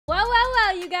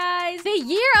you guys. The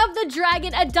year of the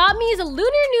dragon, Adopt Me's Lunar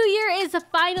New Year is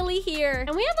finally here.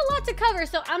 And we have a lot to cover,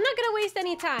 so I'm not gonna waste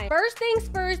any time. First things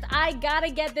first, I gotta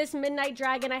get this midnight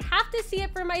dragon. I have to see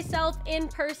it for myself in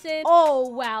person. Oh,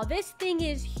 wow, this thing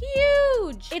is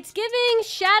huge. It's giving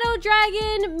Shadow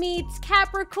Dragon meets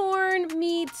Capricorn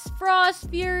meets Frost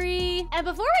Fury. And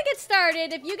before we get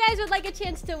started, if you guys would like a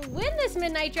chance to win this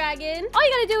midnight dragon, all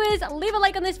you gotta do is leave a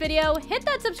like on this video, hit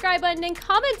that subscribe button, and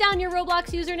comment down your Roblox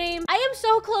username. I am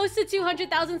so close to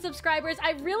 200,000 subscribers.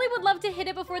 I really would love to hit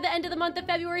it before the end of the month of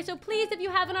February, so please, if you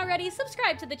haven't already,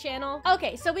 subscribe to the channel.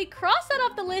 Okay, so we crossed that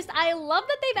off the list. I love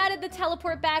that they've added the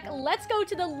teleport back. Let's go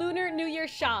to the Lunar New Year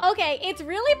shop. Okay, it's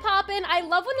really poppin'. I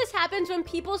love when this happens, when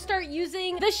people start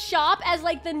using the shop as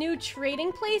like the new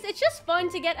trading place. It's just fun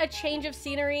to get a change of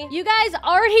scenery. You guys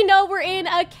already know we're in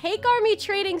a Cake Army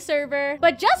trading server,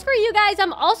 but just for you guys,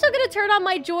 I'm also gonna turn on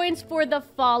my joins for the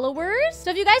followers.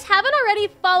 So if you guys haven't already,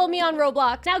 follow me on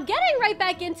Roblox. Now, getting right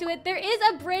back into it, there is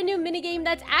a brand new minigame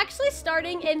that's actually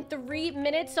starting in 3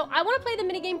 minutes. So I want to play the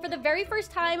minigame for the very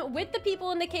first time with the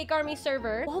people in the Cake Army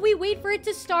server. While we wait for it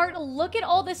to start, look at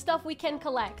all the stuff we can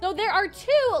collect. So there are 2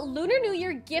 Lunar New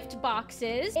Year gift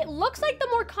boxes. It looks like the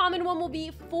more common one will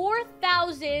be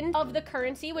 4,000 of the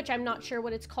currency, which I'm not sure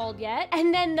what it's called yet.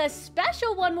 And then the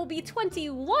special one will be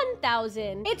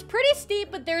 21,000. It's pretty steep,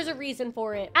 but there's a reason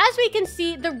for it. As we can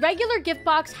see, the regular gift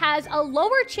box has a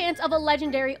lower chance of a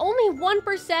legendary, only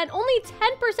 1%, only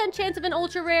 10% chance of an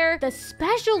ultra rare. The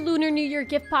special Lunar New Year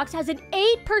gift box has an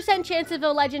 8% chance of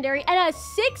a legendary and a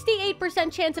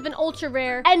 68% chance of an ultra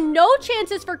rare, and no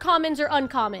chances for commons or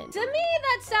uncommons. To me,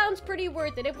 that sounds pretty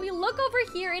worth it. If we look over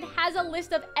here, it has a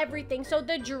list of everything. So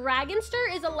the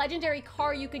Dragonster is a legendary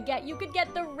car you could get. You could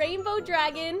get the Rainbow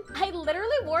Dragon. I literally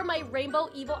wore my Rainbow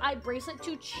Evil Eye bracelet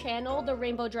to channel the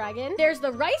Rainbow Dragon. There's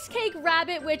the Rice Cake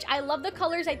Rabbit, which I love the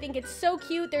colors. I think it's so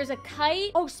cute. There's a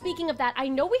kite. Oh, speaking of that, I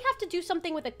know we have to do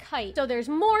something with a kite. So there's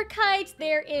more kites.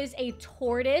 There is a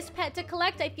tortoise pet to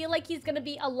collect. I feel like he's gonna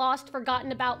be a lost,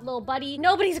 forgotten about little buddy.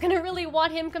 Nobody's gonna really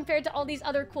want him compared to all these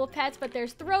other cool pets, but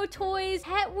there's throw toys,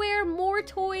 petware, more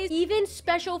toys, even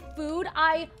special food.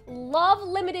 I love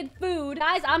limited food.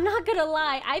 Guys, I'm not gonna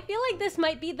lie. I feel like this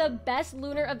might be the best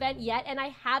lunar event yet, and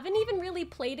I haven't even really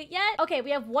played it yet. Okay,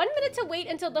 we have 1 minute to wait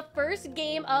until the first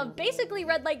game of basically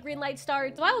red light, green light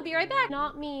starts. So I will be right back.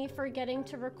 Not me forgetting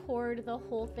to record the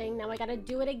whole thing. Now I gotta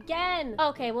do it again.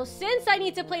 Okay, well, since I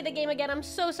need to play the game again, I'm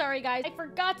so sorry, guys. I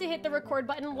forgot to hit the record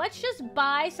button. Let's just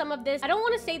buy some of this. I don't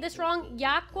want to say this wrong.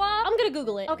 Yakwa. I'm gonna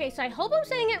Google it. Okay, so I hope I'm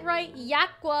saying it right.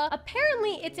 Yakwa.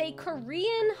 Apparently, it's a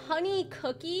Korean honey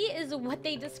cookie is what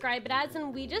they describe it as,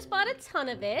 and we just bought a ton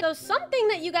of it. So something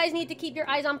that you guys need to keep your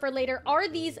eyes on for later are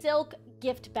these silk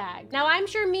gift bag. Now, I'm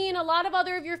sure me and a lot of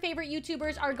other of your favorite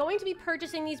YouTubers are going to be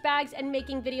purchasing these bags and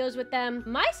making videos with them,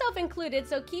 myself included,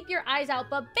 so keep your eyes out.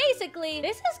 But basically,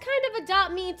 this is kind of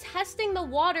Adopt Me testing the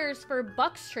waters for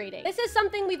bucks trading. This is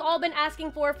something we've all been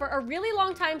asking for a really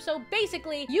long time. So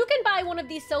basically, you can buy one of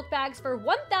these silk bags for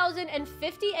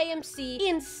 1,050 AMC.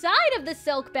 Inside of the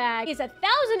silk bag is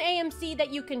 1,000 AMC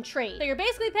that you can trade. So you're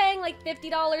basically paying like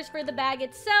 $50 for the bag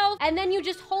itself, and then you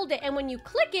just hold it, and when you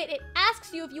click it, it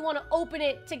asks you if you want to open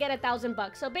it to get 1,000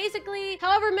 bucks. So basically,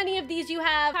 however many of these you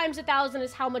have times 1,000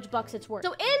 is how much bucks it's worth.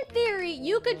 So in theory,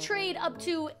 you could trade up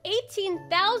to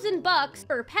 18,000 bucks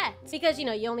per pet, because you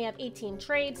know you only have 18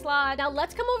 trade slots. Now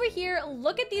let's come over here,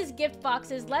 look at these gift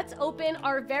boxes. Let's open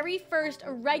our very first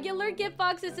regular gift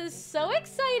box. This is so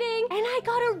exciting, and I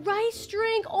got a rice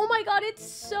drink. Oh my god, it's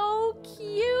so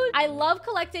cute. I love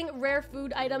collecting rare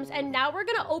food items, and now we're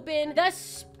gonna open the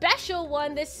special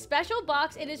one, this special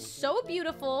box. It is so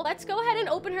beautiful. Let's go ahead and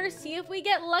open her, see if we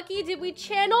get lucky. Did we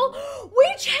channel?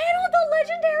 We channeled the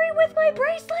legendary with my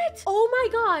bracelet. Oh my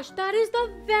gosh, that is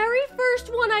the very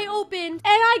first one I opened, and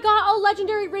I got a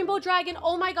legendary rainbow dragon.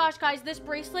 Oh my gosh, guys, this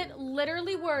bracelet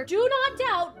literally worked. Do not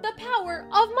doubt the power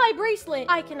of my bracelet.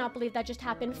 I cannot believe that just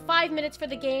happened. 5 minutes for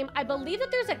the game. I believe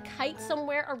that there's a kite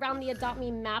somewhere around the Adopt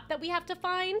Me map that we have to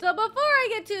find. So before I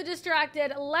get too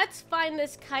distracted, let's find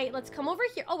this kite. Let's come over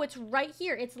here. Oh, it's right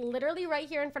here. It's literally right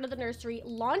here in front of the nursery.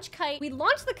 Launch kite. We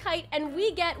launch the kite and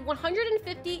we get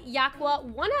 150 Yakwa,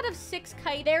 1 out of 6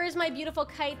 kite. There is my beautiful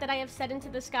kite that I have set into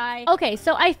the sky. Okay,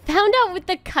 so I found out with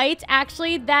the kites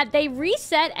actually that they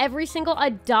reset every single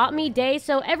Adopt Me day.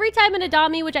 So every time an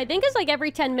Adopt Me, which I think is like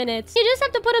every 10 minutes, you just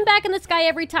have to put them back in the sky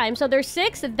every time. So there's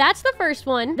 6. That's the first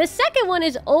one. The second one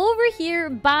is over here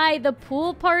by the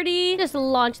pool party. Just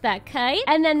launch that kite.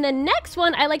 And then the next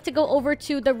one, I like to go over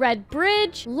to the red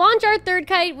bridge, launch our third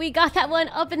kite. We got that one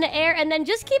up in the air, and then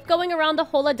just keep going around the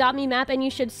whole Adopt Me map and you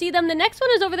should see them. The next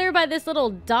one is over there by this little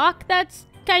dock that's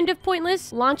kind of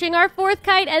pointless. Launching our 4th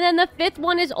kite, and then the 5th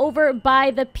one is over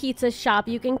by the pizza shop.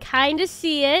 You can kind of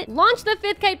see it. Launch the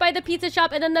 5th kite by the pizza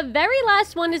shop, and then the very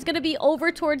last one is going to be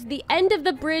over towards the end of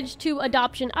the bridge to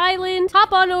Adoption Island.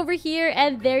 Hop on over here,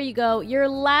 and there you go. Your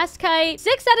last kite.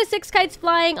 6 out of 6 kites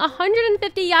flying,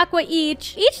 150 yakwa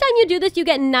each. Each time you do this, you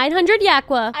get 900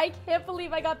 yakwa. I can't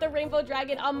believe I got the rainbow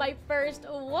dragon on my first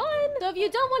one. So if you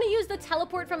don't want to use the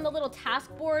teleport from the little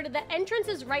task board, the entrance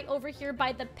is right over here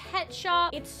by the pet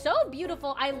shop. It's so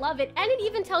beautiful. I love it. And it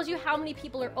even tells you how many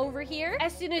people are over here.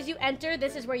 As soon as you enter,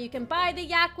 this is where you can buy the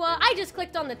yakwa. I just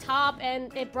clicked on the top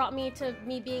and it brought me to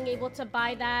me being able to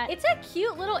buy that. It's a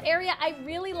cute little area. I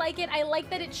really like it. I like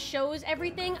that it shows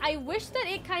everything. I wish that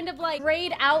it kind of like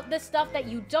grayed out the stuff that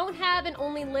you don't have and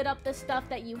only lit up the stuff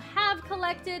that you have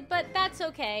collected, but that's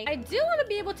okay. I do want to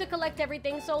be able to collect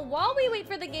everything, so while we wait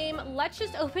for the game, let's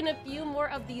just open a few more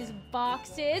of these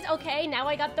boxes. Okay, now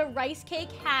I got the rice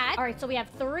cake hat. All right, so we have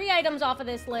 3 items off of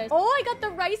this list. Oh, I got the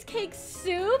rice cake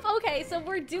soup. Okay, so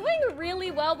we're doing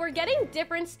really well. We're getting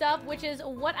different stuff, which is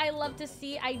what I love to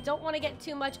see. I don't want to get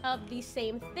too much of the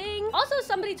same thing. Also,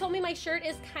 somebody told me my shirt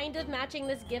is kind of matching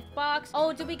this gift box.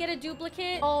 Oh, did we get a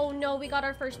duplicate? Oh no, we got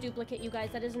our first duplicate, you guys.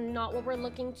 That is not what we're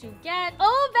looking to get.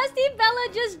 Oh, Bestie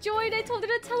Bella just joined. I told her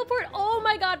to teleport. Oh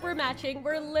my god, we're matching.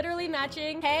 We're literally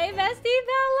matching. Hey, Bestie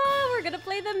Bella. We're gonna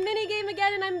play the mini game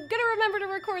again, and I'm gonna remember to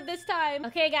record this time.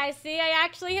 Okay, guys, see, I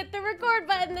actually hit the record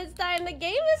button this time. The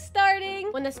game is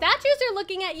starting. When the statues are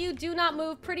looking at you, do not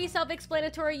move. Pretty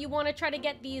self-explanatory. You want to try to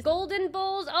get these golden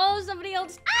bowls. Oh, somebody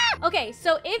else. Ah! Okay,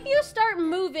 so if you start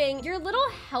moving, your little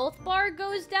health bar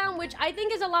goes down, which I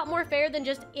think is a lot more fair than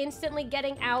just instantly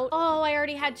getting out. Oh, I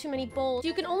already had too many bowls.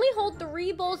 You can only hold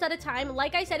 3 bowls at a time.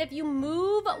 Like I said, if you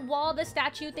move while the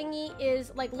statue thingy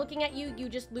is like looking at you, you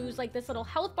just lose like this little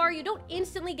health bar. You don't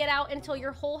instantly get out until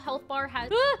your whole health bar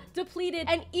has depleted.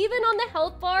 And even on the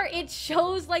health bar, it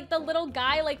shows like the little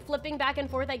guy like flipping back and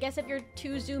forth. I guess if you're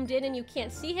too zoomed in and you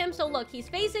can't see him. So look, he's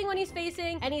facing when he's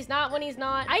facing and he's not when he's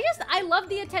not. I love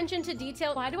the attention to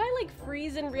detail. Why do I like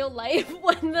freeze in real life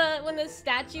when the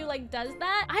statue like does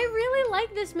that? I really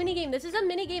like this minigame. This is a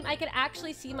minigame I could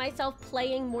actually see myself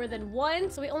playing more than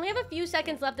once. So we only have a few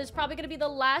seconds left. This is probably gonna be the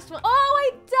last one. Oh,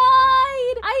 I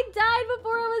died! I died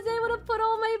before I was able to put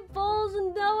all my bowls.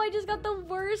 No, I just got the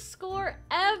worst score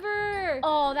ever.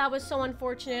 Oh, that was so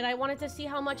unfortunate. I wanted to see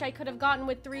how much I could have gotten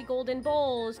with 3 golden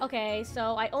bowls. Okay,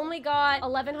 so I only got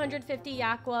 1,150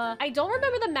 yakwa. I don't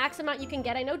remember the max amount you can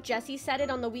get. I know Jesse said it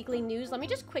on the weekly news. Let me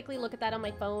just quickly look at that on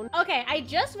my phone. Okay, I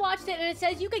just watched it and it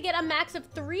says you could get a max of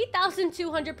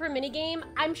 3,200 per minigame.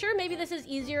 I'm sure maybe this is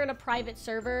easier in a private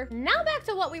server. Now back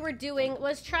to what we were doing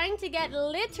was trying to get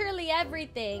literally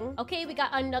everything. Okay, we got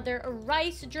another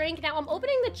rice drink. Now I'm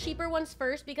opening the cheaper ones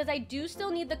first because I do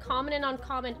still need the common and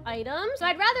uncommon items. So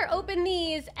I'd rather open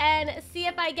these and see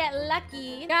if I get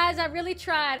lucky. Guys, I really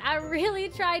tried. I really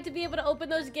tried to be able to open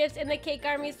those gifts in the Cake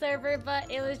Army server, but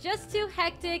it was just too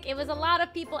hectic. It was a lot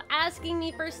of people asking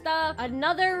me for stuff.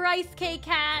 Another rice cake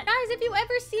hat. Guys, if you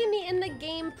ever see me in the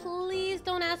game, please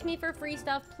don't ask me for free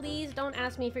stuff. Please don't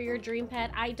ask me for your dream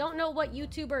pet. I don't know what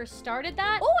YouTuber started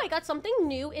that. Oh, I got something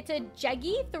new. It's a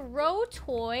Jeggy throw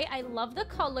toy. I love the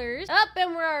colors. Up,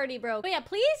 and we're already broke. But yeah,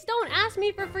 please don't ask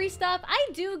me for free stuff. I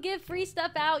do give free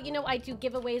stuff out. You know, I do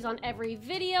giveaways on every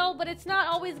video, but it's not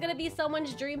always gonna be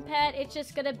someone's dream pet. It's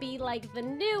just gonna be like the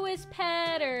newest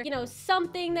pet or, you know,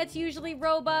 something that's usually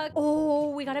Robux. Oh,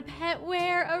 we got a pet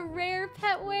wear, a rare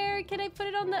pet wear. Can I put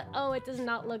it on the... Oh, it does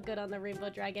not look good on the rainbow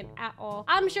dragon at all.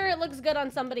 I'm sure it looks good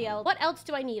on somebody else. What else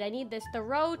do I need? I need this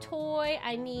throw toy.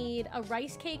 I need a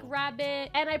rice cake rabbit.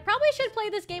 And I probably should play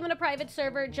this game in a private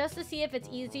server just to see if it's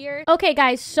easier. Okay,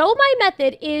 guys, so my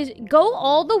method is go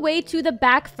all the way to the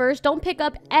back first. Don't pick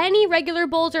up any regular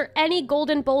bowls or any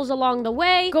golden bowls along the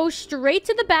way. Go straight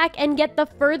to the back and get the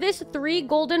furthest 3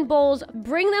 golden bowls.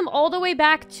 Bring them all the way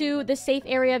back to the safe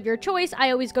area of your choice.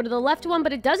 I always go to the left one,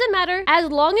 but it doesn't matter as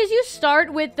long as you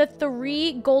start with the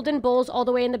 3 golden bowls all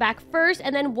the way in the back first.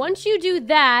 And then once you do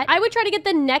that, I would try to get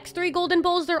the next 3 golden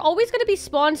bowls. They're always going to be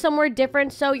spawned somewhere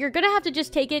different, so you're going to have to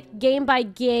just take it game by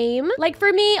game. Like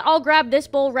for me, I'll grab this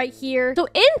bowl right here. So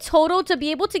in total, to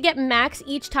be able to get max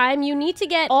each time, you need to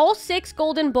get all 6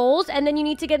 golden bowls, and then you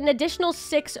need to get an additional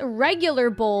 6 regular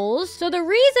bowls. So the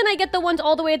reason I get the ones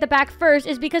all the way at the back first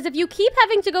is because if you keep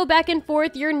having to go back and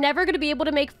forth, you're never going to be able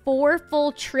to make 4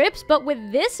 full trips, but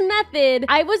with this method,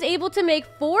 I was able to make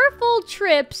 4 full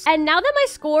trips. And now that my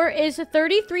score is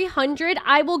 3,300,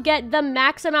 I will get the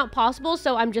max amount possible.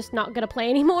 So I'm just not gonna play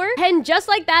anymore. And just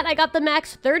like that, I got the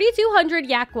max 3,200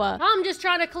 Yakwa. I'm just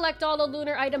trying to collect all the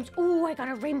lunar items. Ooh, I got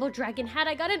a rainbow dragon hat.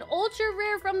 I got an ultra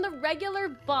rare from the regular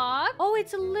box. Oh,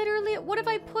 it's literally, what if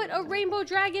I put a rainbow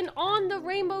dragon on the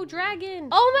rainbow dragon?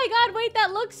 Oh my god, wait,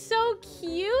 that looks so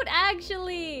cute,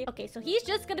 actually. Okay, so he's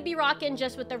just gonna be rocking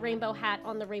just with the rainbow hat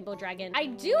on the rainbow dragon. I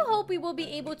do hope we will be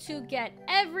able to get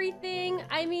everything.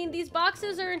 I mean, these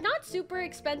boxes are not super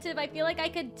expensive. I feel like I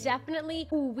could definitely...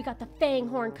 Ooh, we got the fang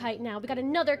horn kite now. We got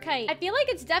another kite. I feel like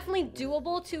it's definitely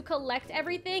doable to collect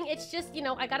everything. It's just, you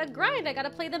know, I gotta grind. I gotta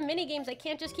play the mini games. I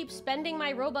can't just keep spending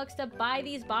my Robux to buy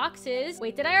these boxes.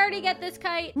 Wait, did I already get this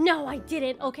kite? No, I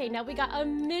didn't. Okay, now we got a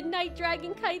midnight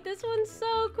dragon kite. This one's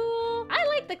so cool. I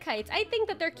like the kites. I think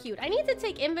that they're cute. I need to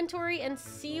take inventory and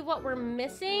see what we're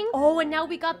missing. Oh, and now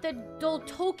we got the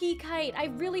Doltoki kite. I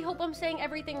really hope I'm saying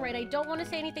everything right. I don't want to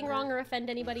say anything wrong or offend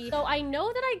anybody. So I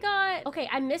know that I got... Okay,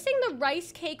 I'm missing the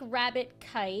rice cake rabbit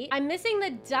kite. I'm missing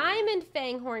the diamond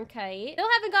fanghorn kite. Still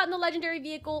haven't gotten the legendary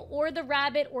vehicle or the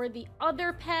rabbit or the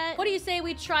other pet. What do you say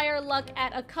we try our luck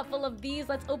at a couple of these?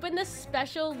 Let's open the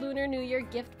special Lunar New Year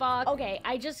gift box. Okay,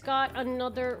 I just got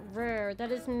another rare.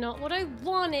 That is not what I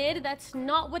wanted. That's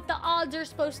not what the odds are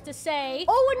supposed to say.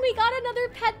 Oh, and we got another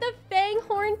pet, the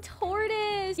fanghorn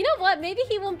tortoise. You know what? Maybe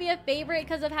he won't be a favorite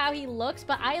because of how he looks,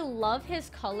 but I love his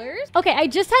colors. Okay, I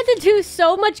just had to do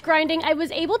so much grinding. I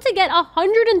was able to get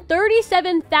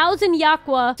 137,000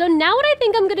 Yakwa. So now what I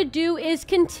think I'm gonna do is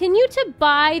continue to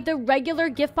buy the regular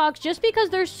gift box just because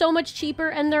they're so much cheaper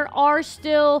and there are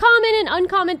still common and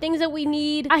uncommon things that we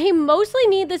need. I mostly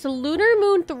need this lunar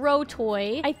moon throw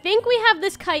toy. I think we have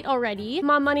this kite already.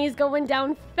 My money is going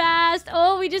down fast.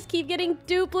 Oh, we just keep getting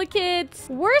duplicates.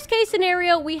 Worst case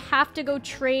scenario, we have to go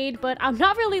trade, but I'm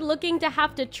not really looking to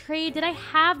have to trade. Did I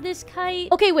have this kite?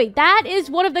 Okay, wait, that is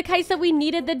one of the kites that we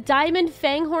needed, the diamond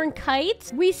fanghorn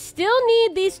kite. We still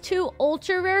need these 2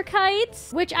 ultra rare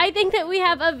kites, which I think that we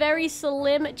have a very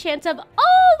slim chance of.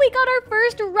 Oh, we got our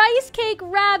first rice cake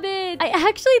rabbit. I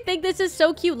actually think this is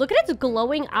so cute. Look at its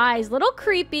glowing eyes. Little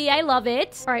creepy. I love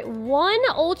it. All right, 1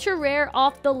 ultra rare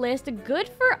off the list. Good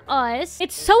for us.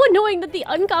 It's so annoying that the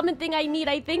uncommon thing I need,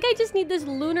 I think I just need this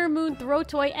lunar moon throw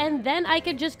toy, and then I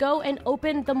could just go and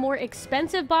open the more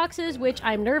expensive boxes, which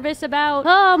I'm nervous about.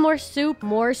 Oh, more soup.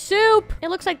 More soup. It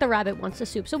looks like the rabbit wants the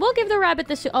soup, so we'll give the rabbit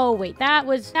the soup. Oh, wait,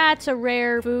 that's a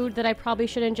rare food that I probably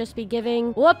shouldn't just be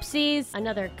giving. Whoopsies.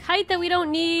 Another kite that we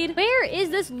don't need. Where is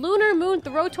this lunar moon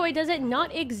throw toy? Does it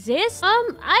not exist?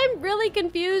 I'm really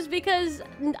confused because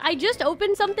I just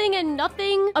opened something and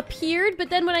nothing appeared, but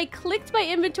then when I clicked my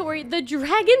inventory, the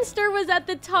dragon stir was at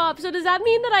the top. So does that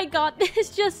mean that I got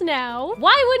this just now?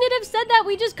 Why wouldn't it have said that?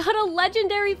 We just got a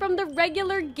legendary from the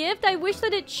regular gift. I wish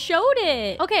that it showed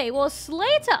it. Okay, well,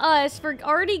 slay to us for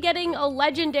already getting a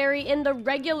legendary in the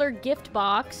regular gift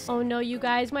box. Oh no, you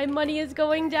guys, my money is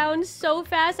going down so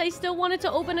fast. I still wanted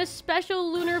to open a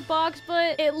special lunar box,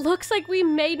 but it looks like we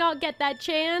may not get that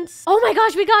chance. Oh my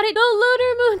gosh, we got it. The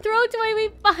lunar moon throw toy. We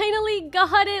finally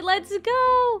got it. Let's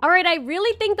go. All right, I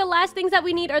really think the last things that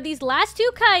we need are these last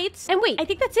 2 kites. And wait, I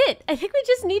think that's it. I think we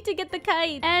just need to get the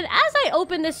kite. And as I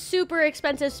open this super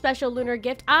expensive special lunar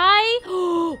gift,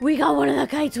 we got one of the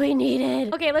kites we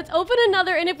needed. Okay, let's open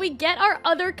another. And if we get our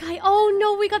other kite, oh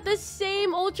no, we got the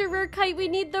same ultra rare kite. We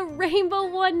need the rainbow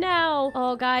one now.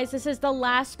 Oh guys, this is the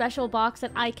last special box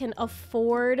that I can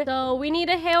afford. So we need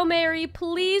a Hail Mary,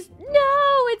 please.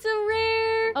 No, it's a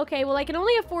rare. Okay, well, I can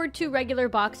only afford 2 regular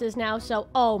boxes now. So,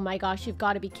 oh my gosh, you've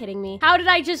got to be kidding me. How did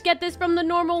I just get this from the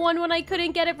normal one when I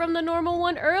couldn't get it from the normal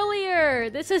one earlier?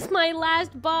 This is my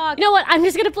last box. You know what? I'm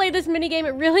just gonna play this minigame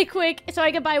really quick so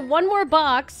I can buy 1 more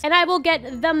box and I will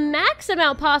get the max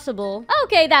amount possible.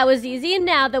 Okay, that was easy. And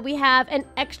now that we have an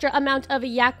extra amount of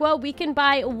Yakwa, we can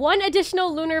buy 1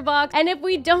 additional lunar box. And if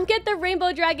we don't get the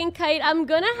rainbow dragon kite, I'm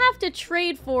gonna have to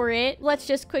trade for it. Let's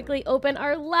just quickly open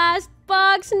our last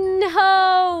box.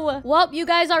 No. Well, you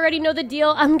guys already know the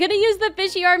deal. I'm gonna use the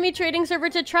Fishy Army trading server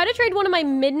to try to trade one of my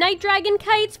midnight dragon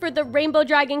kites for the rainbow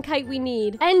dragon kite we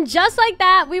need. And just like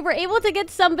that, we were able to get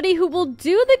somebody who will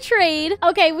do the trade.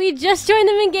 Okay, we just joined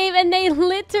them in game and they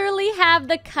literally have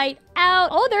the kite out.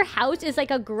 Oh, their house is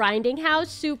like a grinding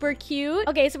house. Super cute.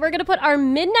 Okay, so we're gonna put our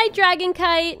midnight dragon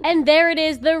kite, and there it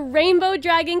is, the rainbow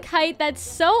dragon kite. That's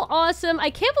so awesome. I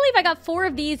can't believe I got 4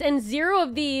 of these and 0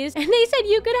 of these, and they said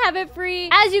you could have it for free.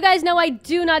 As you guys know, I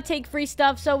do not take free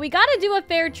stuff, so we gotta do a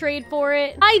fair trade for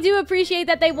it. I do appreciate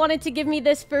that they wanted to give me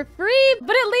this for free,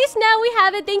 but at least now we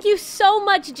have it. Thank you so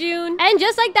much, June. And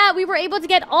just like that, we were able to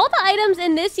get all the items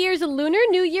in this year's Lunar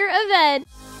New Year event.